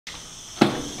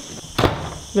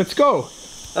Let's go.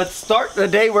 Let's start the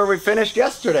day where we finished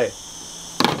yesterday.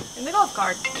 In the golf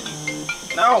cart.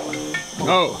 No.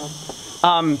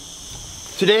 Oh.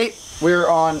 Today we're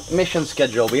on mission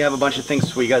schedule. We have a bunch of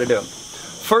things we gotta do.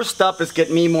 First up is get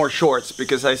me more shorts,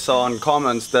 because I saw in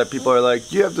comments that people are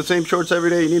like, you have the same shorts every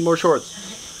day, you need more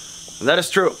shorts. And that is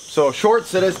true. So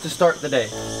shorts it is to start the day.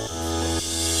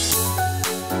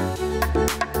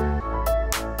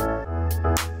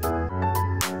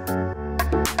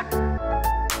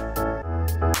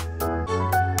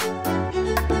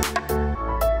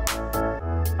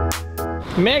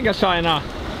 Mega China.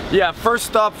 Yeah, first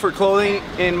stop for clothing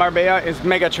in Marbella is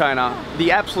Mega China,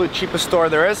 the absolute cheapest store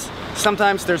there is.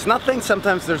 Sometimes there's nothing,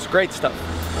 sometimes there's great stuff.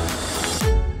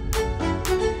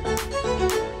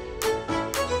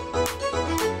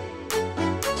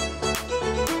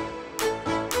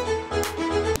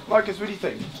 Marcus, what do you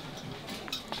think?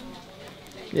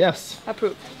 Yes.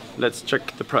 Approved. Let's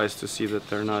check the price to see that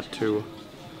they're not too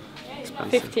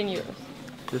expensive. 15 euros.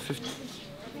 The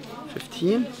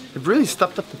 15? They've really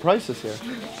stepped up the prices here.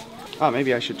 Oh,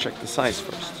 maybe I should check the size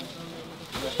first.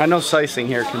 I know sizing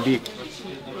here can be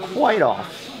quite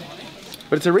off,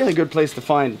 but it's a really good place to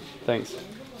find things.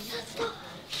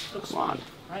 Come on,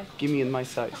 give me in my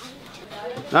size.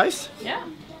 Nice? Yeah.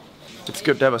 It's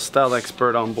good to have a style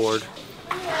expert on board.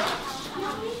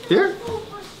 Here?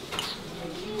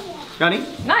 Johnny?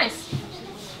 Nice.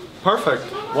 Perfect.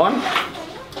 One?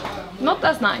 Not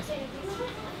as nice.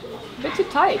 A bit too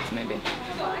tight, maybe.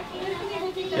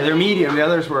 Yeah, they're medium, the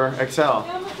others were XL.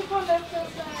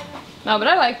 No, but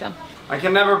I like them. I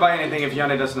can never buy anything if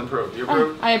Johnny doesn't approve. You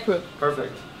approve? I approve.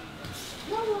 Perfect.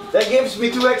 That gives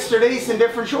me 2 extra days in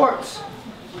different shorts.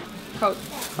 Coat.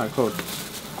 My coat.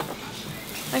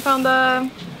 I found a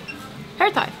hair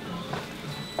tie.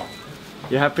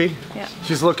 You happy? Yeah.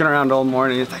 She's looking around all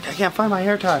morning. It's like, I can't find my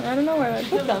hair tie. I don't know where I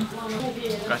put them.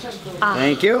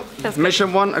 Thank you. That's good.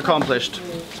 Mission 1 accomplished.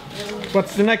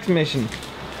 What's the next mission?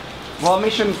 Well,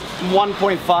 mission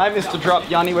 1.5 is to drop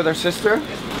Yanni with her sister.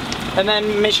 And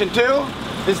then mission 2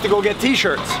 is to go get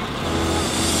t-shirts.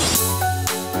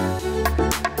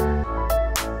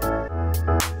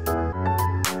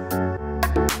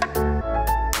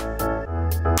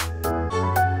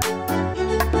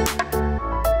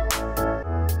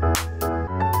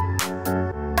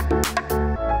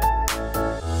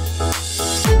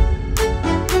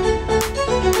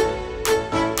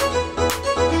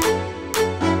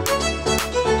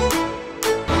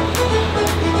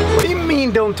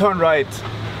 Don't turn right.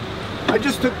 I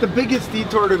just took the biggest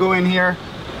detour to go in here,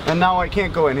 and now I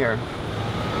can't go in here.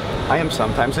 I am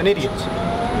sometimes an idiot.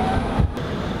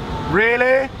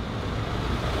 Really?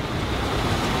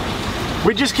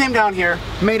 We just came down here,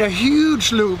 made a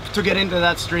huge loop to get into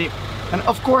that street, and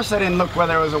of course I didn't look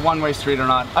whether it was a one-way street or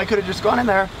not. I could have just gone in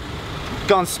there,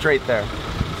 gone straight there.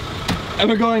 And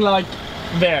we're going like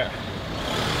there.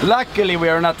 Luckily we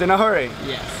are not in a hurry.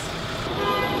 Yes.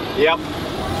 Yep.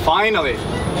 Finally,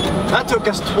 that took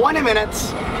us 20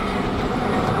 minutes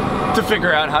to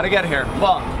figure out how to get here.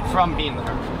 Well, from being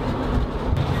there.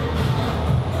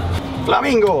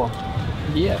 Flamingo!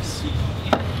 Yes.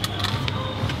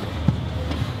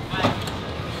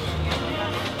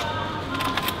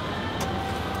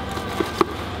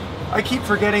 I keep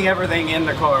forgetting everything in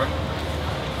the car.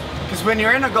 Because when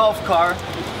you're in a golf car,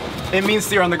 it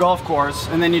means you're on the golf course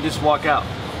and then you just walk out.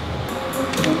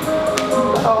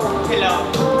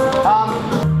 Hello.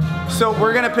 So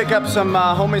we're gonna pick up some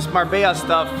Homies Marbella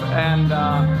stuff and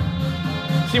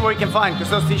see what we can find, because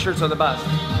those t-shirts are the best.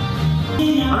 I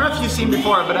don't know if you've seen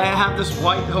before, but I have this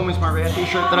white Homies Marbella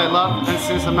t-shirt that I love, and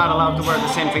since I'm not allowed to wear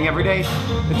the same thing every day,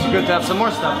 it's good to have some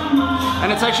more stuff.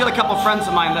 And it's actually a couple friends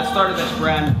of mine that started this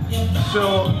brand.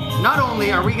 So not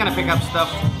only are we gonna pick up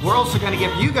stuff, we're also gonna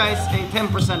give you guys a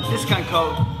 10% discount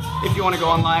code if you want to go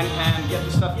online and get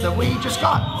the stuff that we just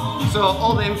got. So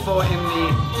all the info in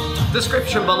the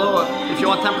description below if you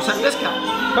want 10%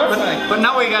 discount. Perfect. But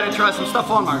now we gotta try some stuff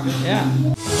on, Marcus. Yeah.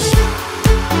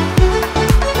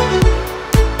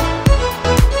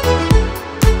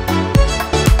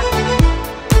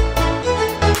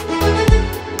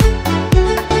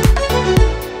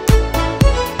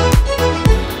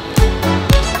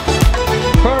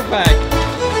 Perfect.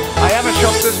 I haven't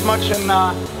shopped this much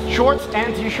in shorts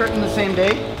and t-shirt in the same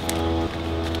day.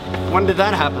 When did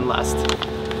that happen last?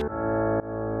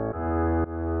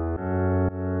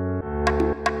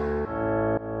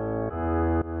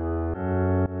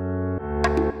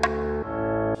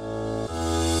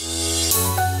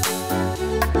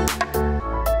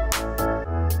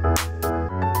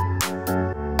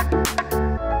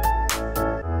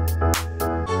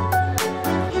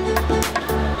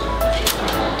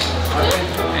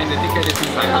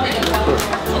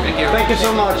 Thank you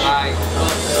so much. Bye.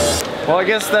 Well, I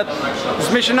guess that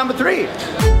is mission number 3.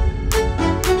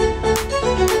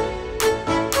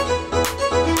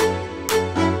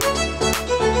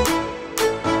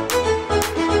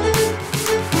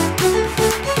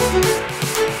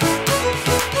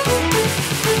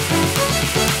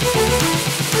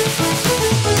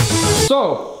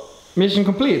 So, mission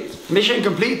complete. Mission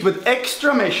complete with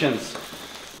extra missions.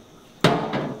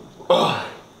 Oh.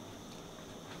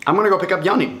 I'm gonna go pick up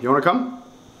Yanni. You wanna come?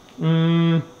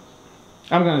 I'm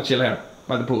gonna chill here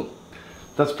by the pool.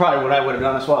 That's probably what I would have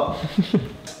done as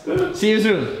well. See you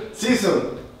soon. See you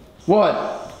soon.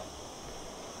 What?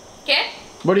 Okay,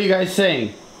 What are you guys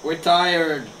saying? We're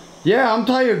tired. Yeah, I'm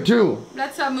tired too.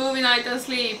 let's have movie night and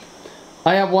sleep.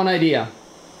 I have one idea.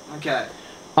 Okay.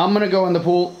 I'm gonna go in the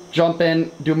pool, jump in,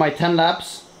 do my 10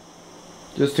 laps,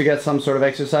 just to get some sort of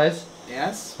exercise.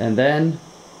 Yes. And then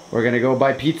we're gonna go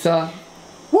buy pizza.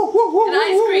 And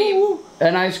ice cream.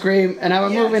 And ice cream and have a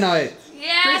movie night.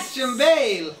 Yes! Christian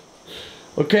Bale.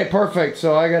 Okay, perfect.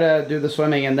 So I gotta do the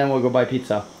swimming and then we'll go buy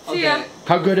pizza. See ya.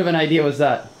 How good of an idea was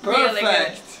that? Really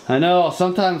Perfect. I know,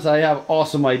 sometimes I have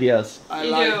awesome ideas. I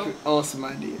You like do. awesome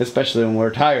ideas. Especially when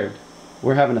we're tired.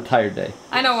 We're having a tired day.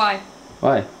 I know why.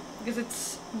 Why? Because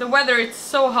it's the weather, it's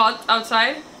so hot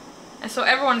outside, and so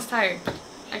everyone's tired.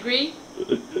 Agree?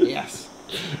 Yes.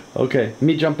 Okay,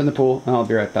 me jump in the pool and I'll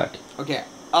be right back. Okay.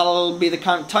 I'll be the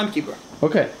timekeeper.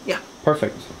 Okay. Yeah.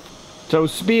 Perfect. So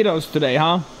speedos today,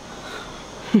 huh?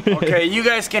 Okay, you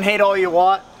guys can hate all you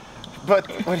want, but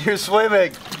when you're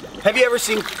swimming, have you ever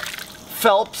seen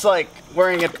Phelps like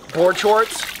wearing board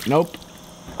shorts? Nope.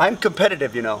 I'm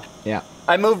competitive, you know. Yeah.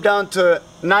 I moved down to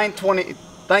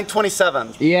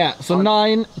 927. Yeah, so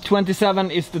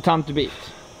 9:27 is the time to beat.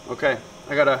 Okay,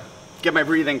 I gotta get my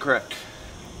breathing correct.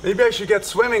 Maybe I should get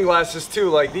swimming glasses too,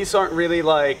 like these aren't really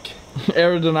like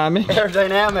Aerodynamic.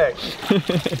 aerodynamic.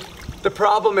 The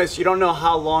problem is you don't know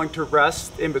how long to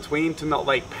rest in between to not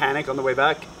like panic on the way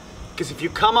back. Because if you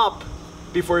come up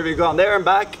before you've gone there and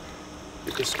back,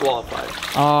 you're disqualified.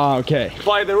 Ah, okay.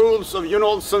 By the rules of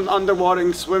Jonolsson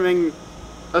Underwater Swimming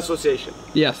Association.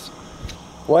 Yes.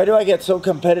 Why do I get so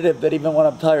competitive that even when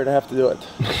I'm tired I have to do it?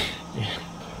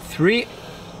 3,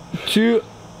 2,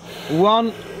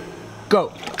 1,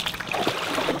 go.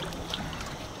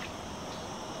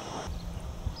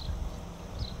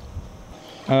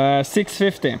 Uh,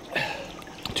 6:50.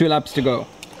 2 laps to go.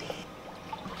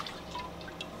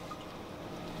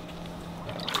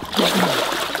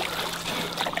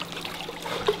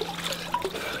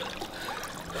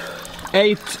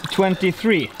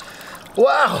 $8:23.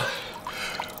 Wow!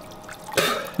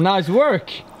 Nice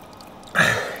work.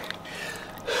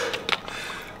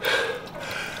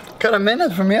 Got a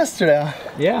minute from yesterday.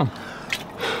 Yeah.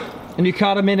 And you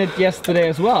caught a minute yesterday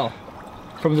as well,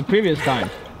 from the previous time.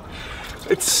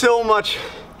 It's so much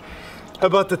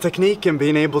about the technique and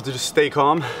being able to just stay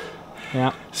calm.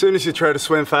 Yeah. As soon as you try to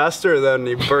swim faster, then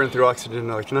you burn through oxygen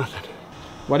like nothing.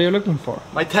 What are you looking for?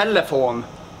 My telephone.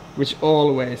 Which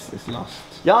always is lost.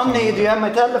 Yanni, do you have my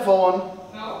telephone?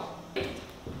 No.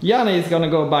 Yanni is gonna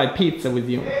go buy pizza with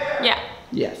you. Yeah.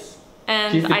 Yes.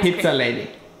 And She's the ice pizza cream. lady.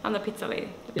 I'm the pizza lady.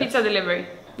 The Yes. pizza delivery.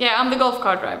 Yeah, I'm the golf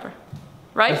car driver.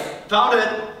 Right? Found it.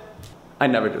 I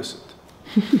never do it.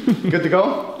 Good to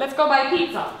go? Let's go buy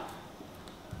pizza.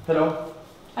 Hello.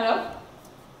 Hello?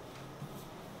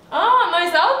 Oh,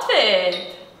 nice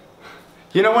outfit.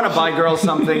 You know when I buy girls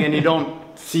something and you don't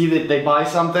see that they buy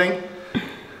something?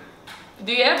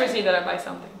 Do you ever see that I buy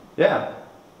something? Yeah.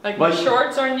 Like Why- the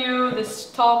shorts are new, this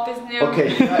top is new. Okay,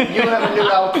 you have a new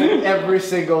outfit every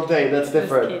single day. That's Just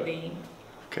different. kidding.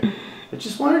 Okay. I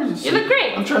just wanted to see. You look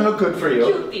great. I'm trying to look good for you.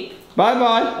 Cutie. Bye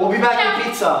bye. We'll be back with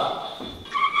pizza.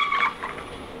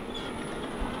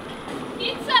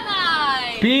 Pizza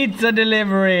night! Pizza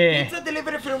delivery. Pizza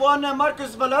delivery for one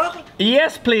Marcus Valeur.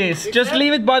 Yes, please. Just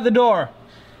leave it by the door.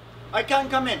 I can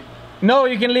come in. No,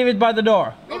 you can leave it by the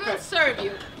door. We will serve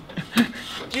you.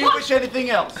 Do you wish anything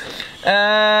else?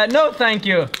 No, thank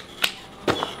you.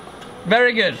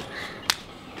 Very good.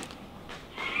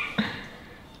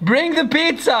 Bring the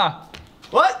pizza.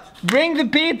 What? Bring the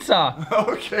pizza.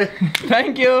 Okay.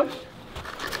 Thank you.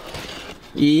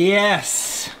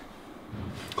 Yes.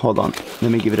 Hold on,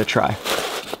 let me give it a try.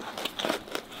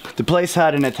 The place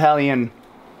had an Italian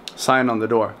sign on the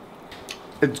door.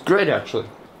 It's great actually.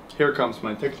 Here comes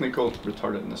my technical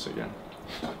retardedness again.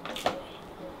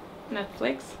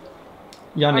 Netflix.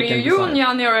 Yanni Are can you decide.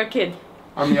 Yanni or a kid?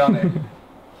 I'm Yanni.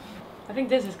 I think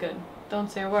this is good.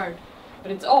 Don't say a word.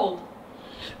 But it's old.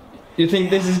 You think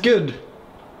this is good?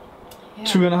 Yeah.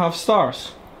 2.5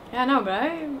 stars. Yeah, no, but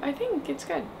I think it's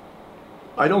good.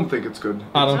 I don't think it's good.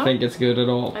 I don't No? think it's good at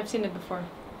all. I've seen it before.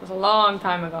 It was a long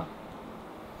time ago.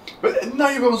 But now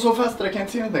you're going so fast that I can't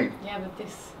see anything. Yeah, but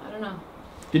this, I don't know.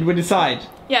 Did we decide?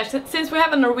 Yeah, since we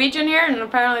have a Norwegian here, and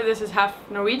apparently this is half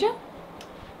Norwegian.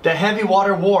 The Heavy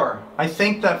Water War. I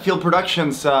think that Field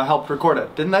Productions helped record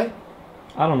it, didn't they?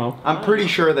 I don't know. I'm pretty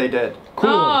sure they did. Cool.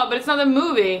 Oh, but it's not a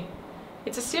movie.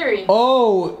 It's a series.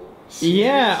 Oh,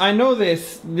 yeah, I know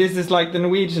this. This is like the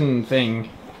Norwegian thing.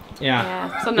 Yeah.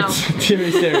 Yeah, so no. It's a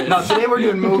TV series. No, today we're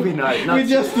doing movie night. We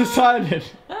just decided.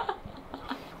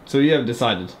 So you have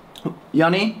decided.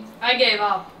 Yanni, I gave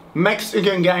up.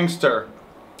 Mexican gangster.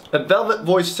 A velvet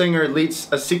voiced singer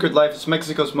leads a secret life as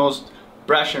Mexico's most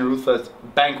brash and ruthless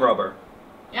bank robber.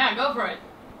 Yeah, go for it.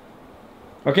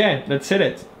 Okay, let's hit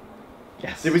it.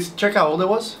 Yes. Did we check how old it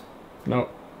was? No.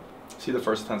 See the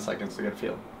first 10 seconds to get a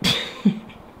feel.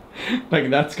 Like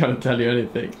that's gonna tell you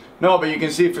anything. No, but you can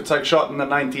see if it's like shot in the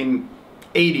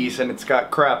 1980s and it's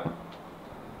got crap.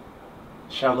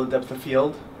 Shallow depth of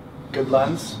field. Good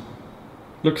lens.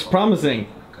 Looks promising.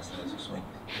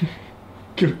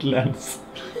 Good lens.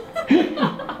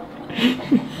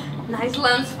 Nice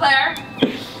lens flare.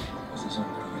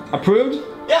 Approved?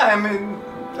 Yeah, I mean,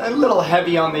 a little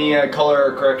heavy on the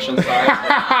color correction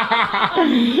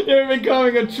side. You're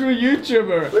becoming a true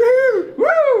YouTuber. Woo!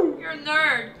 Woo! You're a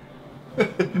nerd.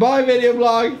 Bye, video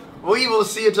blog. We will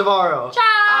see you tomorrow. Ciao.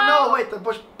 Oh no, wait, the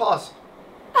push pause.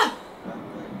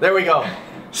 There we go.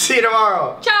 See you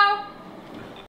tomorrow. Ciao.